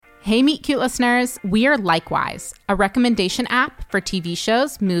Hey, Meet Cute listeners, we are Likewise, a recommendation app for TV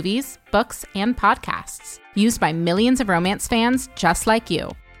shows, movies, books, and podcasts, used by millions of romance fans just like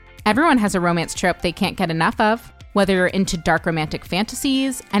you. Everyone has a romance trope they can't get enough of. Whether you're into dark romantic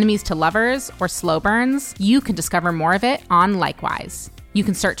fantasies, enemies to lovers, or slow burns, you can discover more of it on Likewise. You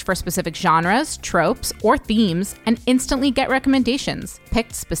can search for specific genres, tropes, or themes, and instantly get recommendations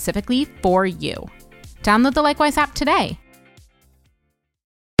picked specifically for you. Download the Likewise app today.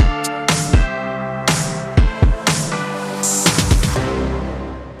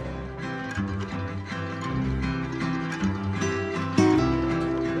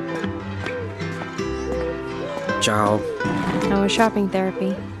 Ciao. How was shopping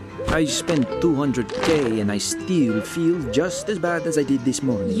therapy? I spent $200K and I still feel just as bad as I did this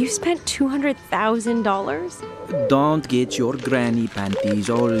morning. You spent $200,000? Don't get your granny panties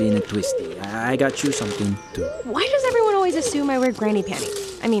all in a twisty. I got you something too. Why does everyone always assume I wear granny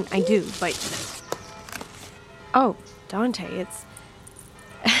panties? I mean, I do, but... Oh, Dante, it's...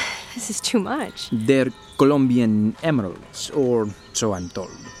 This is too much. They're Colombian emeralds, or so I'm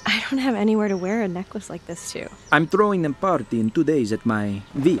told. I don't have anywhere to wear a necklace like this to. I'm throwing a party in 2 days at my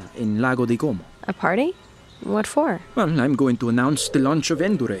villa in Lago di Como. A party? What for? Well, I'm going to announce the launch of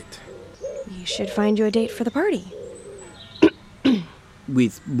Endurate. You should find you a date for the party.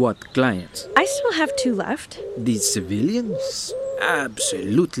 With what clients? I still have 2 left. The civilians?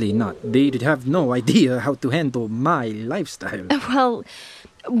 Absolutely not. They'd have no idea how to handle my lifestyle. Well,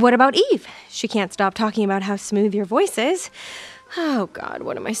 what about Eve? She can't stop talking about how smooth your voice is. Oh, God,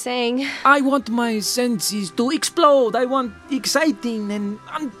 what am I saying? I want my senses to explode. I want exciting and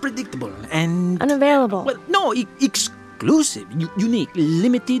unpredictable and... Unavailable. Well, no, exclusive, unique,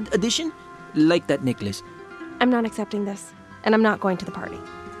 limited edition, like that necklace. I'm not accepting this, and I'm not going to the party.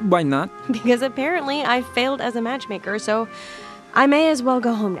 Why not? Because apparently I failed as a matchmaker, so I may as well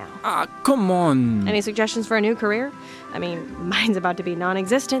go home now. Come on. Any suggestions for a new career? I mean, mine's about to be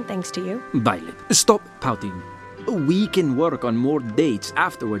non-existent thanks to you. Violet, stop pouting. We can work on more dates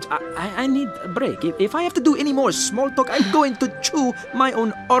afterwards. I need a break. If I have to do any more small talk, I'm going to chew my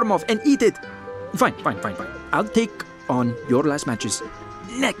own arm off and eat it. Fine. I'll take on your last matches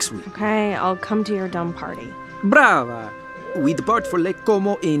next week. Okay, I'll come to your dumb party. Brava! We depart for Lake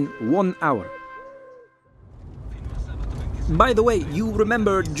Como in 1 hour. By the way, you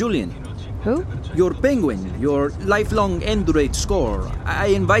remember Julian? Who? Your penguin, your lifelong Endurate score. I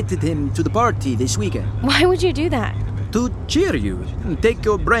invited him to the party this weekend. Why would you do that? To cheer you. Take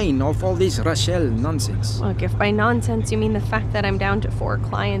your brain off all this Rachel nonsense. Look, if by nonsense you mean the fact that I'm down to 4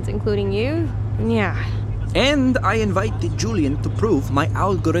 clients, including you, then yeah. And I invited Julian to prove my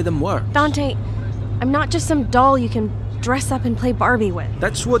algorithm works. Dante, I'm not just some doll you can dress up and play Barbie with.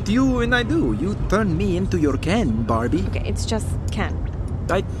 That's what you and I do. You turn me into your Ken, Barbie. Okay, it's just Ken.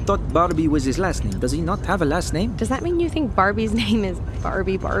 I thought Barbie was his last name. Does he not have a last name? Does that mean you think Barbie's name is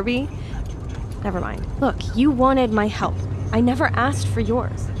Barbie? Never mind. Look, you wanted my help. I never asked for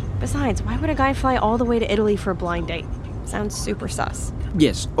yours. Besides, why would a guy fly all the way to Italy for a blind date? Sounds super sus.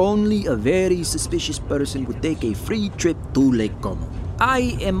 Yes, only a very suspicious person would take a free trip to Lake Como.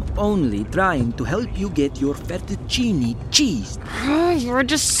 I am only trying to help you get your fettuccine cheese. You're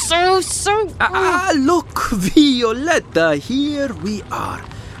just so... Look, Violetta, here we are.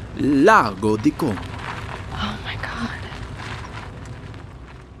 Lago di Como. Oh my God.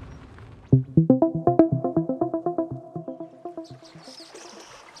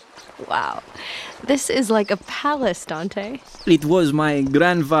 Wow. This is like a palace, Dante. It was my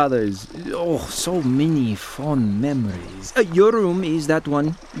grandfather's. Oh, so many fond memories. Your room is that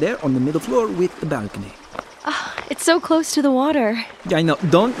one there on the middle floor with the balcony. It's so close to the water. I know.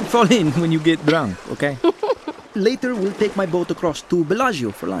 Don't fall in when you get drunk, okay? Later, we'll take my boat across to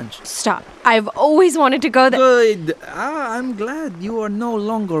Bellagio for lunch. Stop. I've always wanted to go there. Good. I'm glad you are no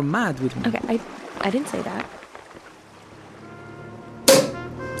longer mad with me. Okay, I didn't say that.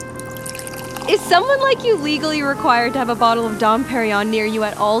 Is someone like you legally required to have a bottle of Dom Perignon near you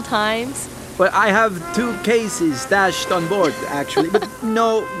at all times? Well, I have 2 cases stashed on board, actually, but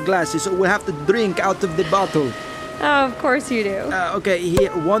no glasses, so we'll have to drink out of the bottle. Oh, of course you do. Okay,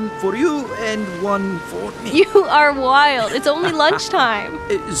 here, 1 for you and 1 for me. You are wild. It's only lunchtime.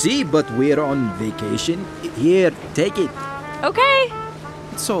 See, but we're on vacation. Here, take it. Okay.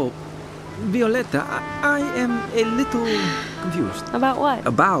 So, Violetta, I am a little confused. About what?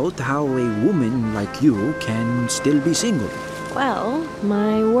 About how a woman like you can still be single. Well,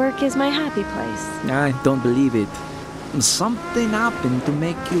 my work is my happy place. I don't believe it. Something happened to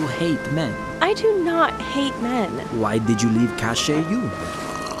make you hate men. I do not hate men. Why did you leave Cache You?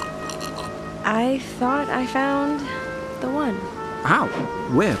 I thought I found the one. How?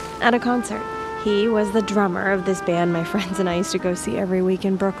 Where? At a concert. He was the drummer of this band my friends and I used to go see every week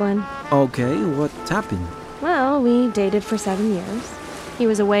in Brooklyn. Okay, what happened? Well, we dated for 7 years. He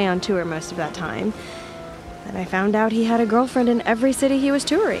was away on tour most of that time. Then I found out he had a girlfriend in every city he was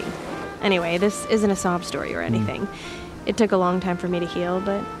touring. Anyway, this isn't a sob story or anything. It took a long time for me to heal,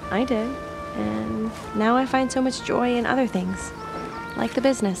 but I did. And now I find so much joy in other things, like the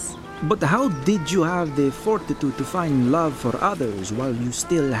business. But how did you have the fortitude to find love for others while you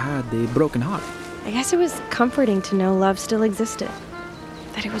still had a broken heart? I guess it was comforting to know love still existed,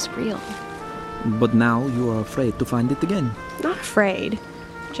 that it was real. But now you are afraid to find it again. Not afraid,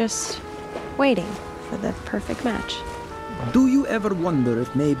 just waiting for the perfect match. Do you ever wonder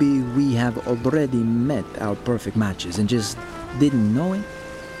if maybe we have already met our perfect matches and just didn't know it?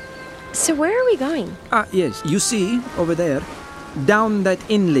 So where are we going? Yes, you see, over there, down that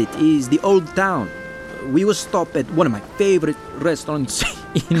inlet is the old town. We will stop at one of my favorite restaurants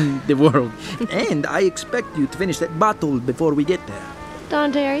in the world. And I expect you to finish that bottle before we get there.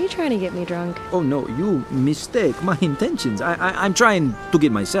 Dante, are you trying to get me drunk? Oh no, you mistake my intentions. I'm trying to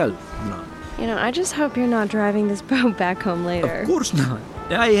get myself drunk. You know, I just hope you're not driving this boat back home later. Of course not.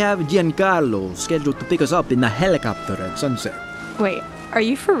 I have Giancarlo scheduled to pick us up in a helicopter at sunset. Wait, are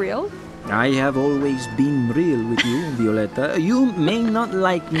you for real? I have always been real with you, Violetta. You may not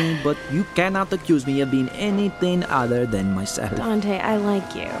like me, but you cannot accuse me of being anything other than myself. Dante, I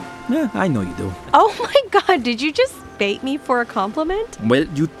like you. Yeah, I know you do. Oh my god, did you just bait me for a compliment? Well,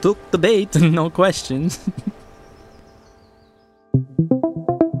 you took the bait, no questions.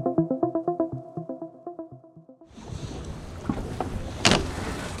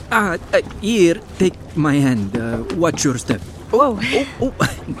 Here, take my hand. Watch your step. Whoa. Oh,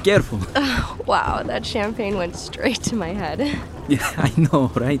 careful. Wow, that champagne went straight to my head. Yeah, I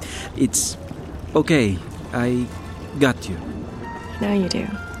know, right? It's okay. I got you. Now you do.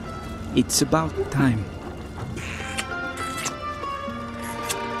 It's about time.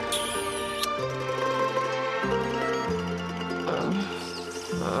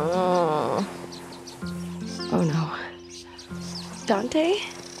 Oh no. Dante?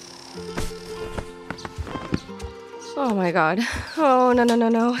 Oh my god. Oh,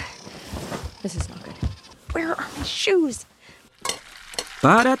 no. This is not good. Where are my shoes?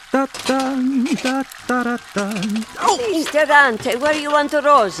 Mr. Dante, where you want the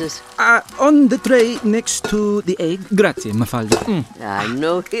roses? On the tray next to the egg. Grazie, Mafalda. I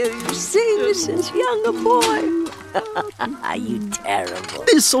know hear you sing since young a boy. You terrible.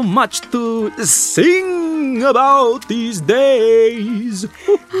 There's so much to sing about these days.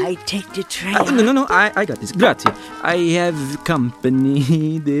 I take the tray. No, I got this. Grazie. I have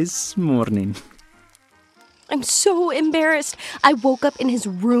company this morning. I'm so embarrassed. I woke up in his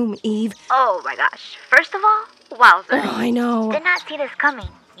room, Eve. Oh my gosh. First of all, wowzer. Oh, I know. Did not see this coming.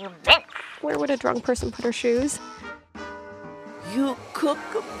 You minx. Where would a drunk person put her shoes? You cook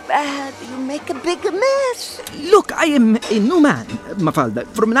bad. You make a big mess. Look, I am a new man, Mafalda.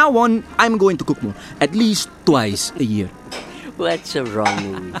 From now on, I'm going to cook more. At least twice a year. What's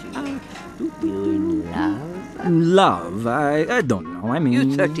wrong with you? You in love? Love? I don't know. I mean...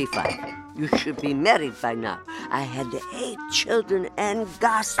 You're 35. You should be married by now. I had 8 children and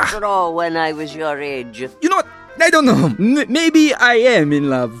gastro when I was your age. You know what? I don't know. Maybe I am in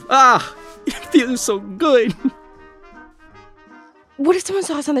love. It feels so good. What if someone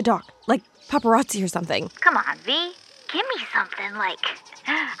saw us on the dock? Like paparazzi or something? Come on, V. Give me something like...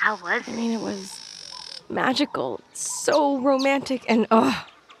 How was I it? mean, it was magical. So romantic and,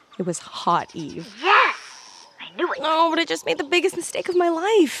 it was hot, Eve. Yes! I knew it. Oh, but I just made the biggest mistake of my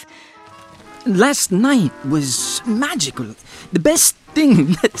life. Last night was magical. The best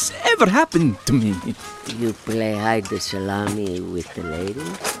thing that's ever happened to me. You play hide the salami with the lady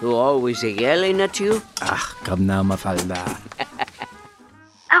who always yelling at you? Come now, Mafalda.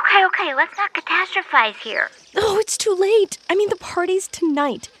 Okay, let's not catastrophize here. Oh, it's too late. I mean, the party's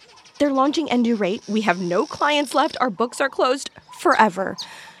tonight. They're launching Endurate. We have no clients left. Our books are closed forever.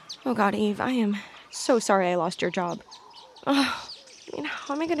 Oh, God, Eve, I am so sorry I lost your job. Oh, I mean,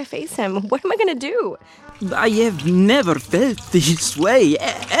 how am I going to face him? What am I going to do? I have never felt this way,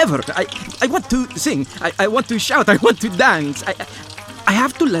 ever. I want to sing. I want to shout. I want to dance. I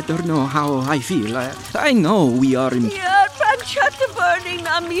have to let her know how I feel. I know we are in... Your pancetta burning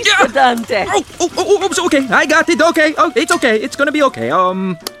on Mr. Dante. Oh, okay. I got it. Okay. Oh, it's okay. It's gonna be okay.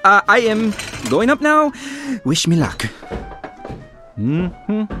 I am going up now. Wish me luck. You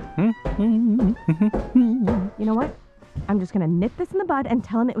know what? I'm just going to nip this in the bud and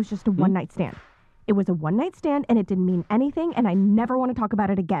tell him it was just a one-night stand. It was a one-night stand and it didn't mean anything and I never want to talk about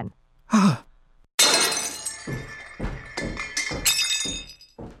it again.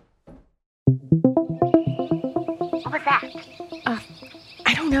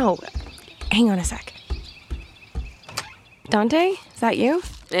 know. Hang on a sec. Dante, is that you?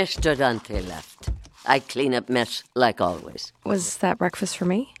 Mr. Dante left. I clean up mess like always. Was that breakfast for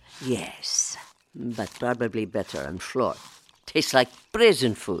me? Yes, but probably better on floor. Tastes like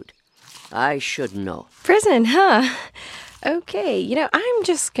prison food. I should know. Prison, huh? Okay, I'm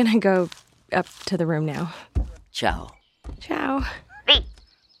just gonna go up to the room now. Ciao. Ciao. V,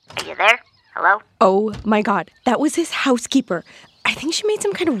 are you there? Hello? Oh my god, that was his housekeeper. I think she made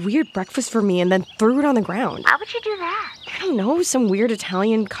some kind of weird breakfast for me and then threw it on the ground. Why would you do that? I don't know, some weird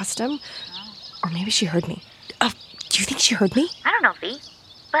Italian custom. Or maybe she heard me. Do you think she heard me? I don't know, V.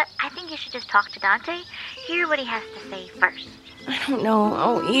 But I think you should just talk to Dante, hear what he has to say first. I don't know.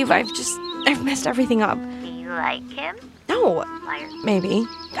 Oh, Eve, I've messed everything up. Do you like him? No, Liar. maybe.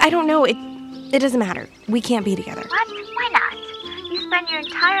 I don't know. It doesn't matter. We can't be together. What? Why not? You spend your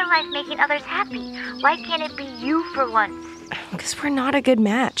entire life making others happy. Why can't it be you for once? Because we're not a good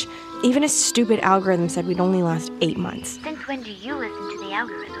match. Even a stupid algorithm said we'd only last 8 months. Since when do you listen to the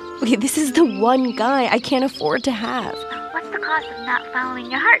algorithm? Okay, this is the one guy I can't afford to have. What's the cost of not following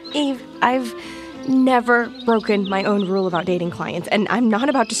your heart? Eve, I've never broken my own rule about dating clients, and I'm not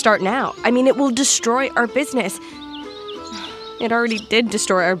about to start now. I mean, it will destroy our business. It already did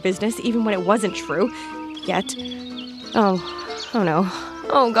destroy our business, even when it wasn't true. Yet. Oh no.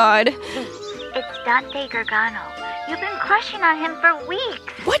 Oh, God. It's Dante Gargano. You've been crushing on him for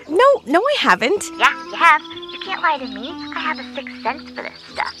weeks. What? No, I haven't. Yeah, you have. You can't lie to me. I have a sixth sense for this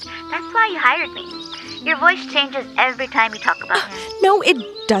stuff. That's why you hired me. Your voice changes every time you talk about him. No, it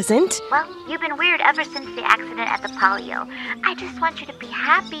doesn't. Well, you've been weird ever since the accident at the polio. I just want you to be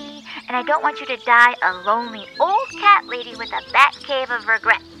happy, and I don't want you to die a lonely old cat lady with a bat cave of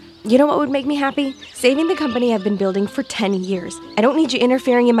regret. You know what would make me happy? Saving the company I've been building for 10 years. I don't need you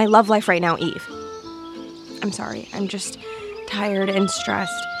interfering in my love life right now, Eve. I'm sorry. I'm just tired and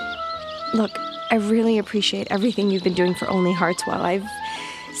stressed. Look, I really appreciate everything you've been doing for Only Hearts while I've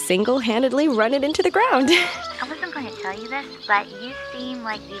single-handedly run it into the ground. I wasn't going to tell you this, but you seem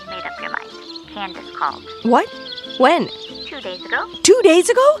like you've made up your mind. Candace called. What? When? 2 days ago. 2 days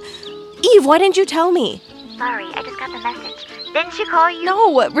ago? Eve, why didn't you tell me? Sorry, I just got the message. Didn't she call you?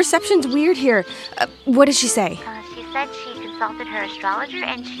 No, reception's weird here. What did she say? She said she consulted her astrologer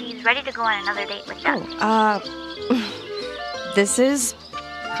and she's ready to go on another date with Doug. This is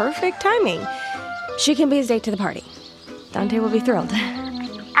perfect timing. She can be his date to the party. Dante will be thrilled.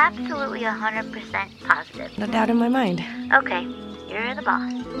 Absolutely 100% positive. No doubt in my mind. Okay, you're the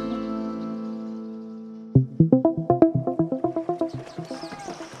boss.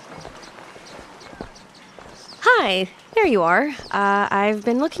 Hi, there you are. I've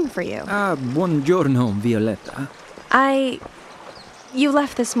been looking for you. Buongiorno, Violetta. You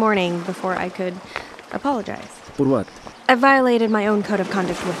left this morning before I could apologize. For what? I violated my own code of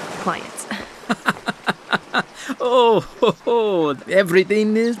conduct with clients. Oh,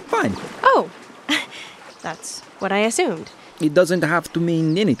 everything is fine. Oh, that's what I assumed. It doesn't have to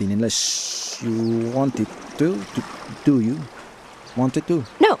mean anything unless you want it to. Do you want it to?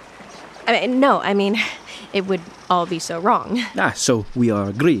 No. I mean, it would all be so wrong. So we are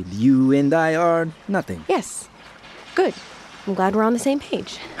agreed. You and I are nothing. Yes. Good. I'm glad we're on the same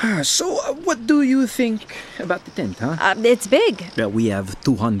page. So what do you think about the tent, huh? It's big. We have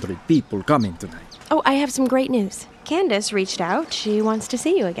 200 people coming tonight. Oh, I have some great news. Candace reached out. She wants to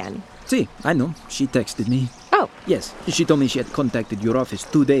see you again. See, I know. She texted me. Oh. Yes, she told me she had contacted your office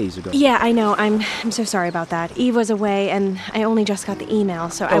 2 days ago. Yeah, I know. I'm so sorry about that. Eve was away, and I only just got the email,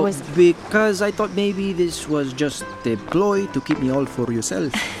 so I was... Because I thought maybe this was just a ploy to keep me all for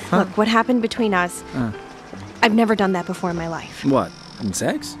yourself. Huh? Look, what happened between us... I've never done that before in my life. What? In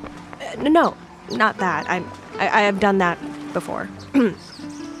sex? No, not that. I have done that before.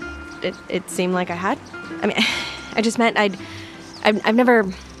 It seemed like I had. I mean, I just meant I've never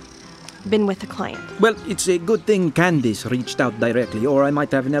been with a client. Well, it's a good thing Candice reached out directly, or I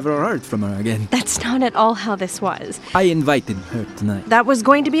might have never heard from her again. That's not at all how this was. I invited her tonight. That was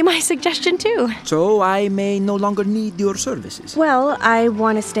going to be my suggestion, too. So I may no longer need your services. Well, I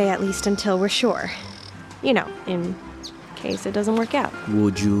want to stay at least until we're sure. You know, in case it doesn't work out.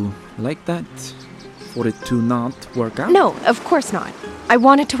 Would you like that? For it to not work out? No, of course not. I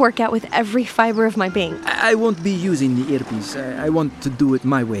want it to work out with every fiber of my being. I won't be using the earpiece. I want to do it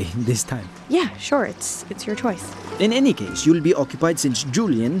my way this time. Yeah, sure, it's your choice. In any case, you'll be occupied since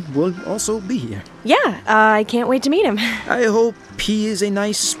Julian will also be here. Yeah, I can't wait to meet him. I hope he is a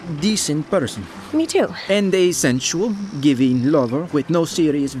nice, decent person. Me too. And a sensual, giving lover with no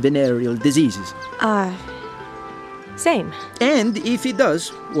serious venereal diseases. Same. And if it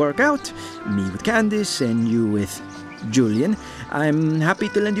does work out, me with Candice and you with Julian, I'm happy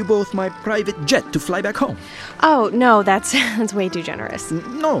to lend you both my private jet to fly back home. Oh, no, that's way too generous.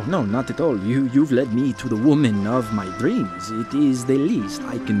 No, not at all. You've led me to the woman of my dreams. It is the least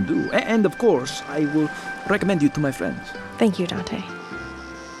I can do. And of course, I will recommend you to my friends. Thank you, Dante.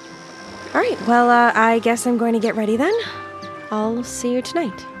 All right, well, I guess I'm going to get ready then. I'll see you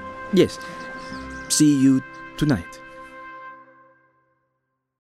tonight. Yes, see you tonight.